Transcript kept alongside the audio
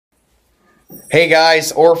Hey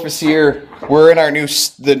guys, Orpheus here. We're in our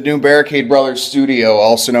the new Barricade Brothers studio,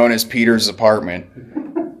 also known as Peter's apartment.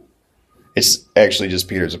 It's actually just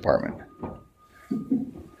Peter's apartment.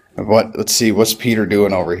 Let's see, what's Peter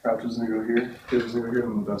doing over here? Couch is gonna go here, tables gonna go here,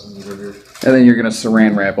 and the desk is gonna go here. And then you're gonna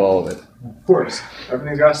saran wrap all of it. Of course,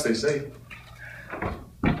 everything's gotta stay safe.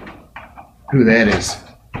 Who that is?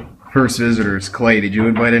 First visitors, Clay. Did you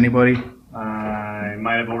invite anybody? I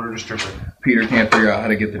might have ordered a stripper. Peter can't figure out how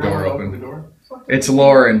to get the door open. The door? It's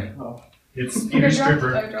Lauren. Oh. It's Peter's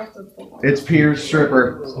stripper. It's Peter's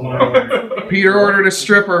stripper. Peter ordered a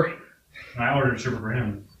stripper. I ordered a stripper for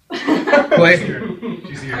him. Clay.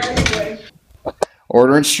 She's here.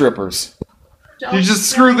 Ordering strippers. You just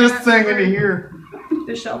screw this thing into here.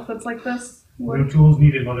 The shelf that's like this. No tools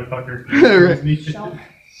needed, motherfucker. Shelf.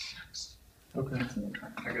 Okay.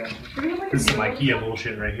 I got you. This is some IKEA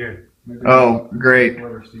bullshit right here. Oh, great.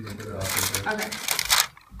 Okay.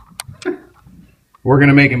 We're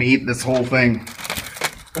gonna make him eat this whole thing.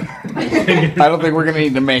 I don't think we're gonna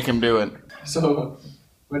need to make him do it. So,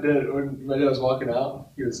 when my dad was walking out,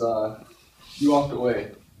 he walked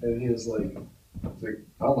away, and he was like,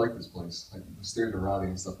 I don't like this place. Like, the stairs are rotting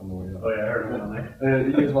and stuff on the way up. Oh yeah, I heard about that.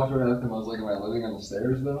 And he was walking around with him. I was like, am I living on the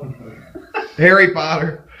stairs though? Harry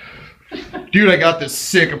Potter. Dude, I got this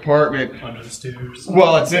sick apartment. Under the stairs.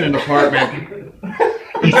 Well, it's in an apartment.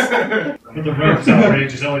 But the rent's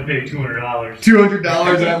outrageous. I only paid $200.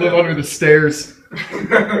 $200 and I live under the stairs.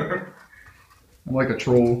 I'm like a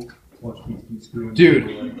troll.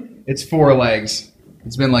 Dude, it's 4 legs.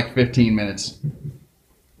 It's been like 15 minutes.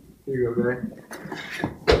 Here you go, Gray.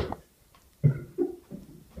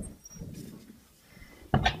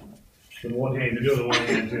 With one hand. You do it with one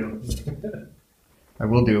hand too. I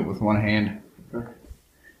will do it with one hand.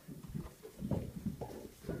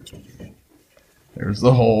 There's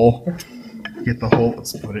the hole. Get the hole.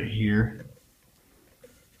 Let's put it here.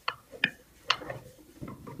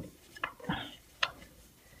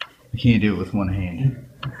 I can't do it with one hand.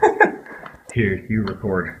 Here, you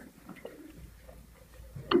record.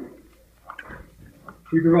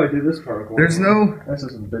 You could probably do this part. There's no. That's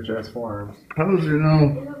just some bitch ass forearms. How is there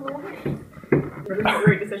no?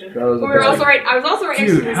 Great decision. That was We were also right. I was also right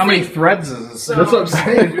next to Dude, the how many sink. threads is this? So- That's what I'm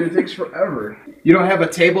saying, dude. It takes forever. You don't have a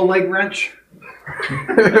table leg wrench?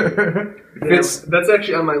 That's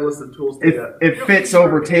actually on my list of tools to get. It fits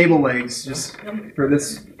over table legs just for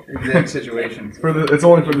this exact situation. It's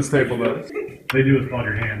only for this table though. They do it with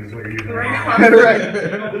your hand. Is what you're using right now.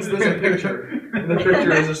 Right. This is a picture. And the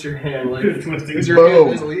picture is just your hand. Like, Twisting. is your Boom.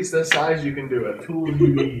 hand is at least this size, you can do it. Tools you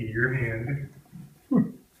need. Your hand.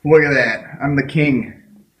 Look at that. I'm the king.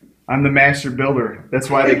 I'm the master builder. That's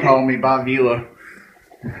why they call me Bob Vila.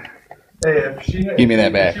 Hey, if she had, Give me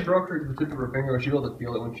that back. If she broke the tip of her finger, was she able to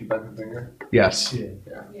feel it when she bent her finger? Yes. Yeah.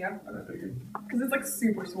 Yeah. I figured. Because it's like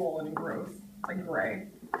super swollen and gross. It's like gray.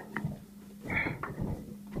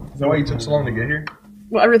 Is that why you took so long to get here?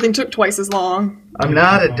 Well, everything took twice as long. I'm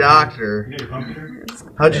not a doctor. You got your computer?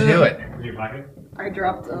 How'd you do it? In your pocket? I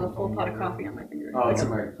dropped a full pot of coffee on my finger. Oh, Like it's a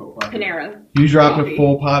in my coat pocket. Panera. You dropped a Coffee.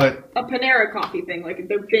 full pot of... A Panera coffee thing. Like,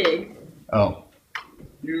 they're big. Oh.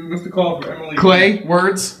 You missed a call from Emily. Clay,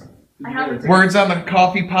 words? I haven't. Words on the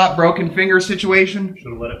coffee pot broken finger situation?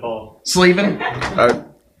 Should have let it fall. Sleeving? I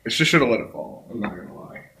just should have let it fall. I'm not gonna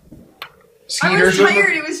lie. I was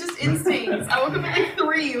tired. It was just instincts. I woke up at like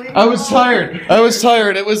 3. I was tired. I was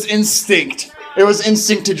tired. It was instinct. It was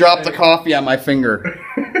instinct to drop the coffee on my finger.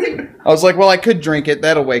 I was like, well, I could drink it.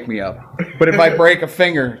 That'll wake me up. But if I break a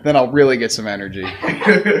finger, then I'll really get some energy. Let's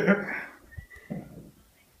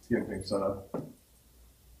get things set up.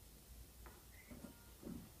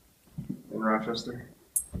 In Rochester?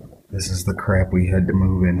 This is the crap we had to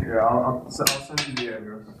move in. Yeah, I'll send you the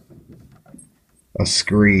address. A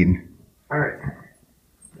screen. Alright.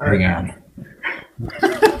 Hang on.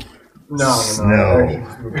 No. Snow. I actually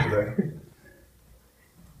just moved today.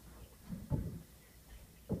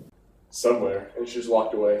 Somewhere, and she just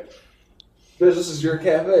walked away. This is your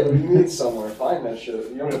cafe. What do you need somewhere? Find that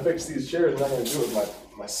shit. You want to fix these chairs? I'm not going to do it with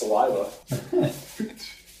my saliva.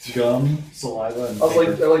 Gum, saliva, and I was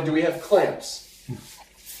like, they're like, do we have clamps?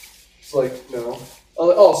 It's like, no. I was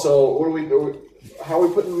like, oh, so what how are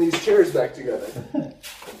we putting these chairs back together?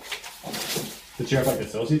 the chair like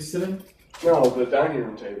associates sit in? No, the dining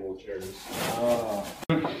room table chairs.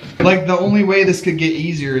 Like, the only way this could get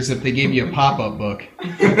easier is if they gave you a pop-up book.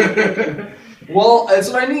 Well, that's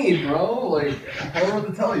what I need, bro. Like, I don't know what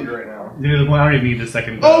to tell you right now. Dude, I already need the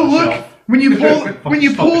second Oh, look! shelf. When you pull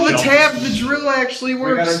the Shelf. tab, the drill actually We got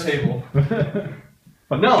our works. table.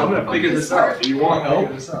 But no, I'm gonna figure this out. Do you want help?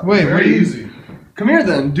 Wait, what Very do you... easy. Come here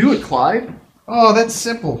then. Do it, Clyde. Oh, that's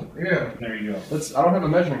simple. Yeah. There you go. I don't have a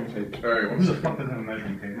measuring tape. All right. Who the fuck doesn't have a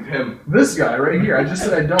measuring tape? Him. This guy right here. I just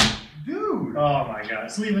said I don't. Dude. Oh my god.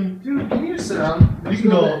 Steven. Dude, can you just sit down? You can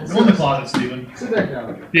go in the closet, Steven. Sit back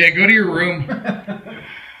down. Yeah, go to your room.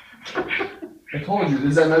 I told you,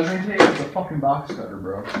 is that measuring tape? It's a fucking box cutter,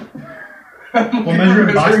 bro. Well,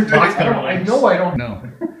 measuring box cutter. I know I don't. No.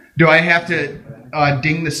 Do I have to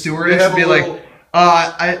ding the stewardess They have and be a like, little-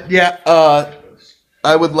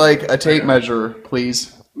 I would like a tape measure,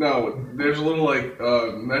 please. No, there's a little like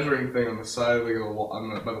measuring thing on the side,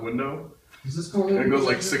 like by the window. Is this going And it goes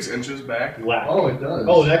like 6 inches back. Wow. Oh, it does.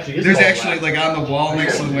 Oh, it actually is. There's all actually black. like on the wall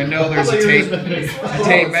next to the window. There's I a thought you tape were just- a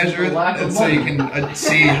tape measure, and so you can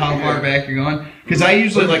see how far back you're going. Because I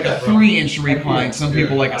usually like a 3-inch recline. Some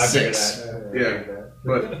people like a I figured 6. Yeah,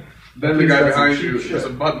 but then the guy behind you, there's a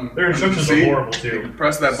button. Their instructions See? are horrible You too. can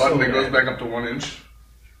press that button, it goes back up to 1 inch.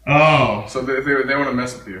 Oh. So they want to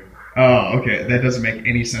mess with you. Oh, okay. That doesn't make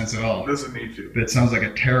any sense at all. Doesn't need to. That sounds like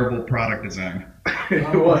a terrible product design.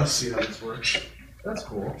 It was. See how this works. That's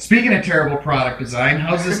cool. Speaking of terrible product design,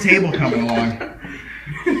 how's this table coming along?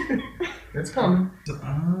 It's coming.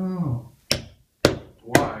 Oh.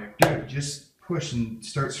 Why? Dude, just push and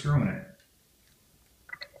start screwing it.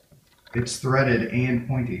 It's threaded and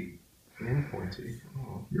pointy. And pointy.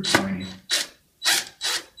 Oh. You're pointy.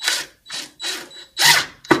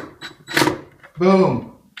 Boom.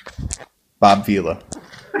 Bob Vila.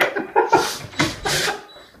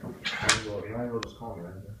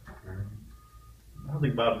 I don't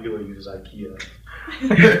think Bob Vila uses IKEA.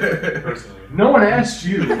 Personally. No one asked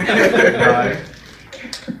you. Guy.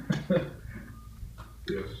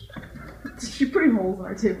 You're putting holes in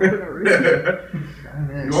our table for no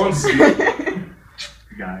reason. You won't see it,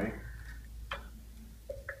 guy.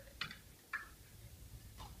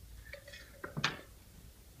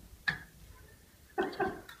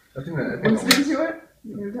 I think that. Listening to it?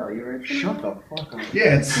 You gonna tell you where it's Shut the fuck up.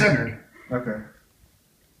 Yeah, it's centered. Okay.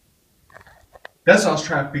 That's what I was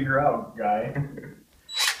trying to figure out, guy.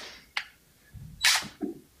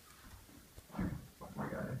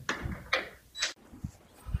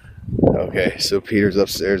 Okay, so Peter's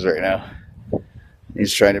upstairs right now.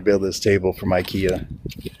 He's trying to build this table from IKEA.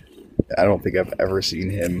 I don't think I've ever seen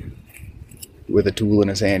him with a tool in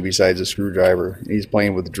his hand besides a screwdriver. He's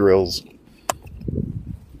playing with drills.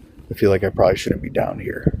 I feel like I probably shouldn't be down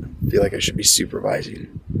here. I feel like I should be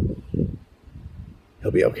supervising.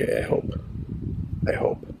 He'll be okay, I hope. I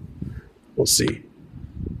hope. We'll see.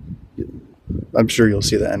 I'm sure you'll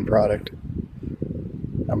see the end product.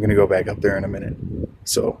 I'm gonna go back up there in a minute.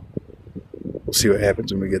 So we'll see what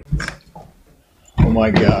happens when we get there. Oh my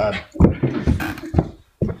god.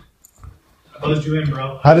 Buzzed you in,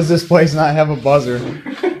 bro. How does this place not have a buzzer?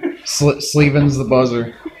 Sleeven's the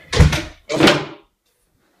buzzer.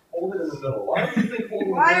 Hold it in the middle. Why do you think holding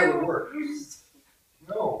it Why there are would work? you just...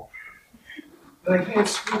 No. Then I can't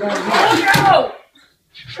screw down here. Oh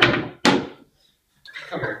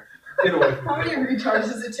Come here. Get away no! from How the many table. recharges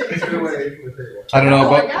does it take? Get away from the table. I don't know,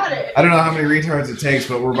 Oh, I but got it. I don't know how many retards it takes,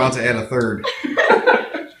 but we're about to add a third.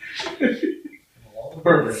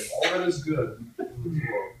 Perfect. All that is good.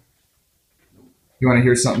 You want to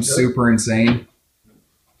hear something super insane?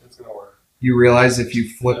 It's gonna work. You realize if you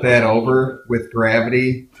flip that over with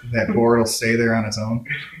gravity, that board will stay there on its own?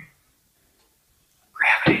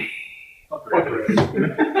 Gravity.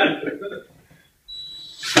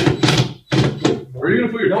 Where are you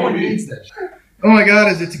gonna put your No one TV? needs that shit. Oh my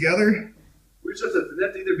god, is it together? We just have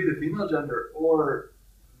to either be the female gender or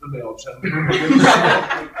the male gender.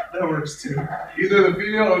 That works too. Either the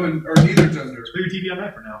female or neither gender. Put your TV on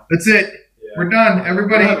that for now. That's it. We're done. We don't have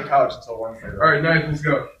Everybody, a couch until Wednesday. All right, nice. Let's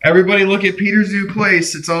go. everybody look at Peter's new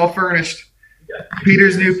place. It's all furnished.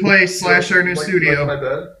 Peter's new place / our new Like studio. my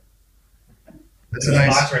bed. That's a This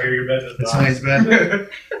nice, box right here, your bed's that's a nice bed.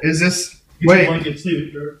 Is this, Get your wait, blanket,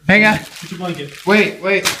 sleep it. hang on. Get your blanket. Wait.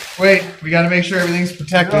 We gotta make sure everything's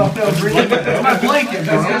protected. bring it. That's my blanket,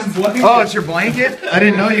 bro. Oh, it's your blanket? I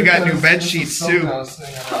didn't know you got new bed sheets too.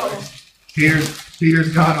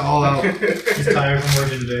 Peter's gone all out. He's tired from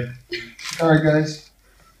working today. Alright, guys.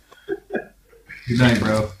 Good night,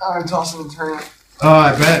 bro. I'm tossing and turning. Oh,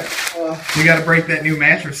 I bet. You gotta break that new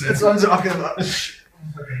mattress in. That's what I'm talking about. Is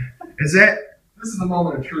that, This is the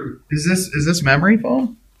moment of truth. is this memory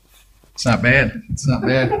foam? It's not bad. It's not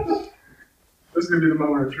bad. This is gonna be the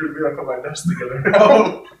moment of truth. We gotta put my desk together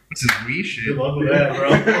now. This is wee Good shit. luck with that,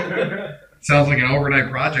 bro. Sounds like an overnight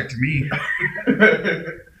project to me.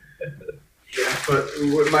 Yeah, but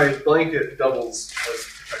my blanket doubles as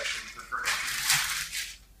protection for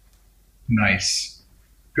furniture. Nice.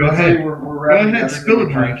 Go ahead. We're Go ahead, spill a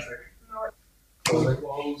drink.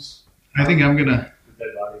 Close. I think I'm gonna. Dead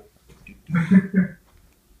body.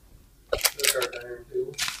 That's our dining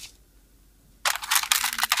table.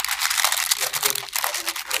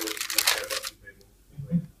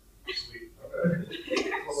 Sweet.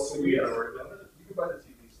 Sweet. You can buy the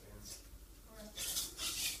TV stands.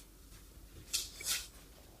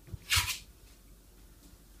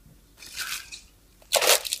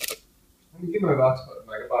 Let me get my box cutter.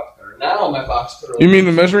 Now my box cutter. You mean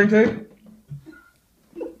the measuring tape?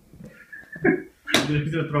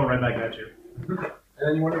 He's gonna throw it right back at you. And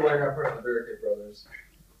then you wonder why I got put on the Barricade Brothers.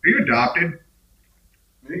 Are you adopted?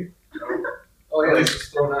 Me? Oh yeah, they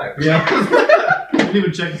just throw knives. Yeah. I didn't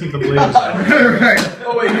even check to see if the blade was out. Right.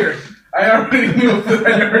 Oh wait, here. I already knew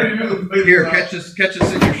the blade. Here, was out. catch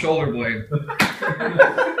this in your shoulder blade. I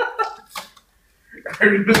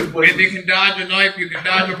already knew the blade. If you can dodge a knife, you can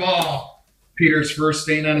dodge a ball. Peter's first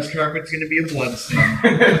stain on his carpet's gonna be a blood stain.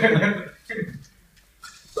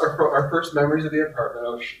 Our first memories of the apartment. I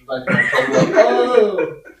was like,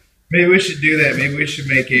 oh. Maybe we should do that. Maybe we should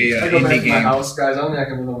make a I go back indie to my game. house, guys. I don't think I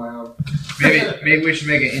can live on my own. Maybe we should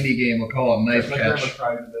make an indie game. We'll call it Knife My grandma Catch.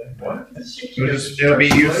 tried today. What? It'll be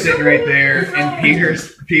you sitting right there, and Peter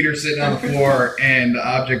sitting on the floor, and the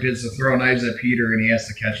object is to throw knives at Peter, and he has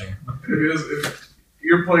to catch them. If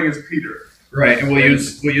you're playing as Peter. Right, and we'll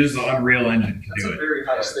use the Unreal Engine to That's do a it. very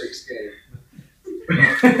high stakes game.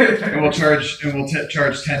 And we'll charge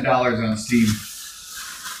 $10 on Steam.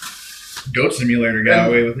 Goat Simulator got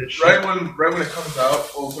away with it. Right when it comes out,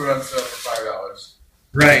 we'll put it on sale for $5.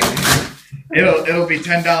 Right. It'll be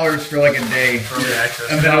 $10 for like a day, Early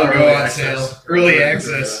access. and then it'll go on sale. Early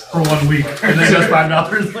access. For 1 week. And then just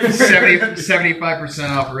 $5 later. 75%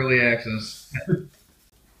 off early access.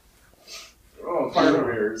 Oh,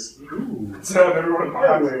 hardwares. Ooh. It's not everyone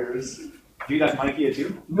hardwares. You got Mikey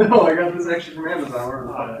too? No, I got this actually from Amazon.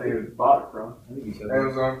 Where they bought it from? I think you said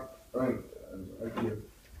Amazon. IKEA.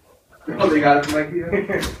 Oh, they got it from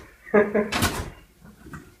IKEA?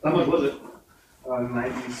 How much was it?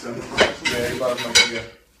 97. Yeah, you bought it from IKEA.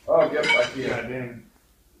 Oh, yep, IKEA. God damn.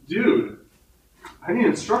 Dude, I need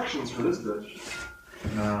instructions for this bitch.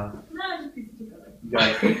 Nah. No, just piece it together. You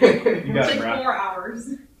got it. You got It's it, like bro. 4 hours.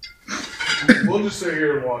 We'll just sit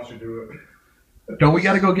here and watch you do Don't we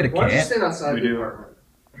gotta go get a Why don't you cat? stand outside We the do. apartment?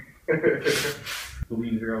 it. The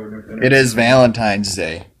leaves are over there. It is Valentine's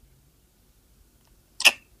Day.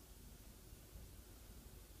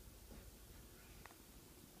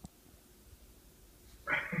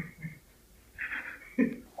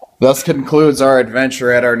 Thus concludes our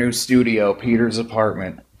adventure at our new studio, Peter's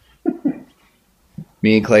apartment.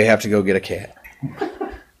 Me and Clay have to go get a cat.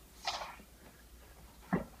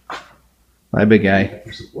 Bye, big guy.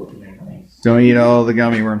 Don't eat all the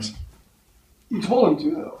gummy worms. You told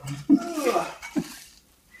him to, though.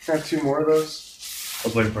 Got 2 more of those. I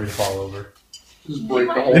was waiting for you to fall over. Just break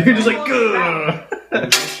the whole You're thing. just like,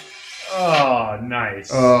 ugh. Oh,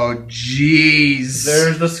 nice. Oh, jeez.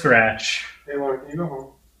 There's the scratch. Hey, Lauren, can you go home?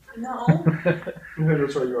 No.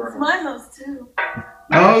 That's where you are. It's my house too.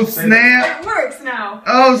 Oh, snap. It works now.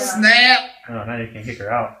 Oh, Yeah. snap. Oh, now you can't kick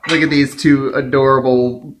her out. Look at these two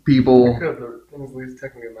adorable people. The thing's least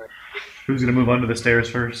technically mine. Who's gonna move under the stairs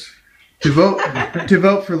first? To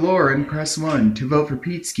vote for Lauren, press 1. To vote for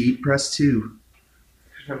PeteSkeet, press 2.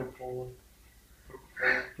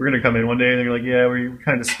 We're gonna come in one day and they're like, yeah, we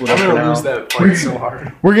kind of split I'm up for gonna now. lose that fight so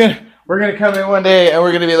hard. We're gonna come in one day and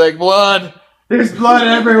we're gonna be like, blood. There's blood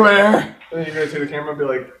everywhere. And then you're gonna take the camera and be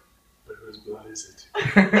like, but whose blood is it?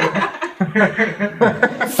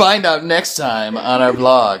 Find out next time on our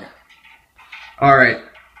vlog. All right,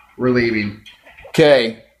 we're leaving.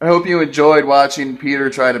 Okay, I hope you enjoyed watching Peter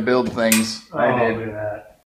try to build things. I did. Look at that.